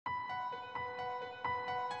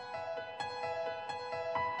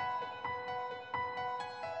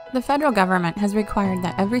The federal government has required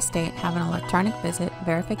that every state have an electronic visit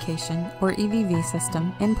verification or EVV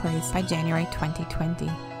system in place by January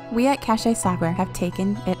 2020. We at Cache Software have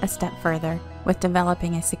taken it a step further with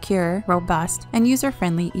developing a secure, robust, and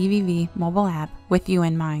user-friendly EVV mobile app with you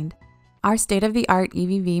in mind. Our state-of-the-art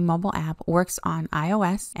EVV mobile app works on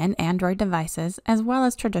iOS and Android devices as well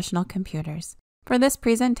as traditional computers. For this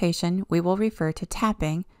presentation, we will refer to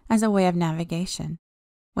tapping as a way of navigation.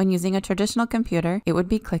 When using a traditional computer, it would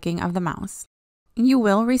be clicking of the mouse. You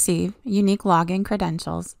will receive unique login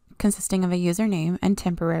credentials consisting of a username and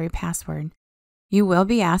temporary password. You will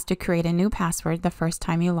be asked to create a new password the first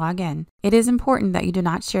time you log in. It is important that you do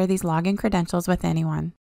not share these login credentials with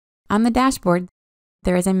anyone. On the dashboard,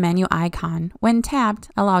 there is a menu icon. When tapped,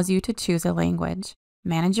 allows you to choose a language,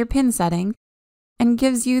 manage your PIN settings, and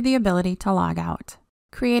gives you the ability to log out.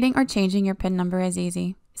 Creating or changing your PIN number is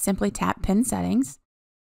easy. Simply tap PIN settings,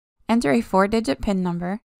 enter a 4-digit PIN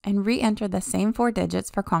number, and re-enter the same 4 digits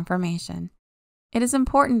for confirmation. It is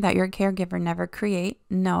important that your caregiver never create,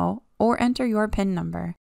 know, or enter your PIN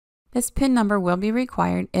number. This PIN number will be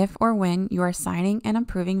required if or when you are signing and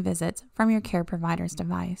approving visits from your care provider's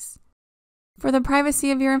device. For the privacy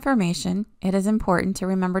of your information, it is important to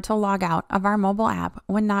remember to log out of our mobile app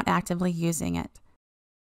when not actively using it.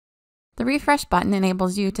 The refresh button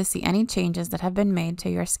enables you to see any changes that have been made to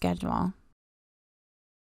your schedule.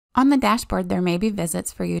 On the dashboard, there may be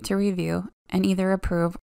visits for you to review and either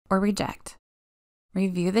approve or reject.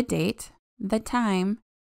 Review the date, the time,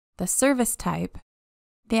 the service type,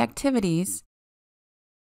 the activities,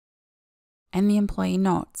 and the employee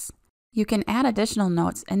notes. You can add additional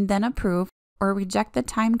notes and then approve or reject the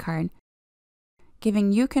time card,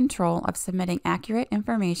 giving you control of submitting accurate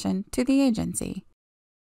information to the agency.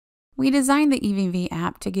 We designed the EVV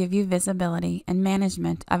app to give you visibility and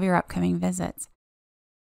management of your upcoming visits.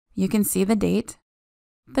 You can see the date,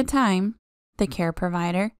 the time, the care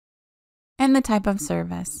provider, and the type of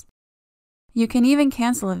service. You can even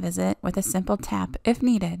cancel a visit with a simple tap if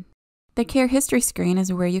needed. The care history screen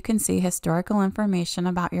is where you can see historical information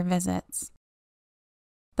about your visits.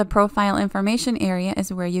 The profile information area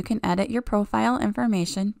is where you can edit your profile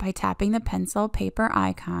information by tapping the pencil paper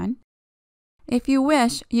icon. If you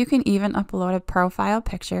wish, you can even upload a profile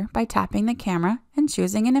picture by tapping the camera and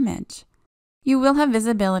choosing an image. You will have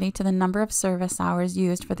visibility to the number of service hours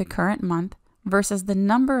used for the current month versus the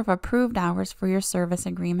number of approved hours for your service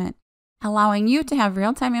agreement, allowing you to have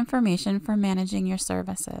real-time information for managing your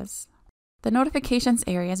services. The notifications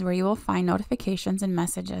area is where you will find notifications and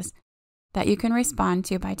messages that you can respond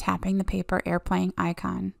to by tapping the paper airplane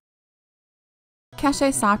icon.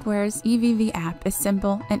 Cache Software's EVV app is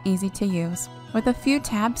simple and easy to use. With a few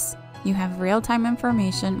taps, you have real-time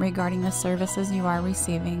information regarding the services you are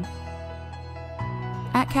receiving.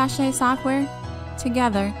 At Cache Software,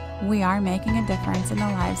 together, we are making a difference in the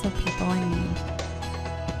lives of people in need.